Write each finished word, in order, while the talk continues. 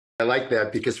I like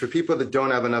that, because for people that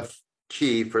don't have enough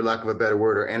chi, for lack of a better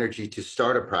word, or energy to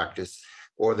start a practice,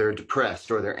 or they're depressed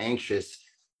or they're anxious,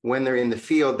 when they're in the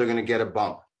field, they're going to get a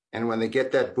bump. And when they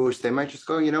get that boost, they might just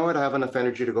go, you know what, I have enough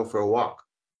energy to go for a walk.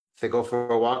 If they go for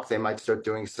a walk, they might start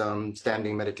doing some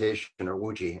standing meditation or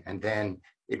wuji, and then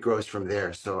it grows from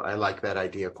there. So I like that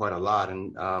idea quite a lot.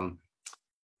 And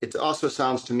it also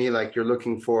sounds to me like you're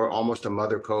looking for almost a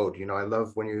mother code. You know, I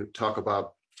love when you talk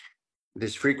about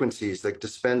these frequencies, like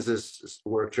Dispenza's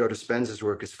work, Joe Dispenza's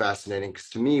work is fascinating, because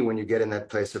to me, when you get in that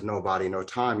place of no body, no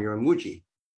time, you're in wuji.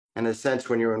 And in a sense,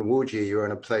 when you're in wuji, you're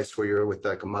in a place where you're with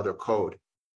like a mother code.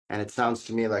 And it sounds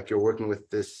to me like you're working with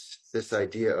this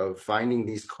idea of finding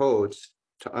these codes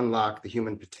to unlock the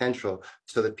human potential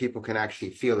so that people can actually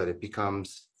feel it. It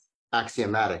becomes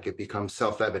axiomatic. It becomes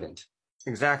self-evident.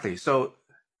 Exactly. So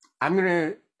I'm going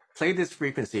to play this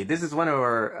frequency. This is one of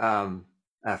our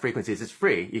frequencies. It's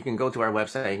free. You can go to our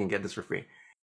website. You can get this for free.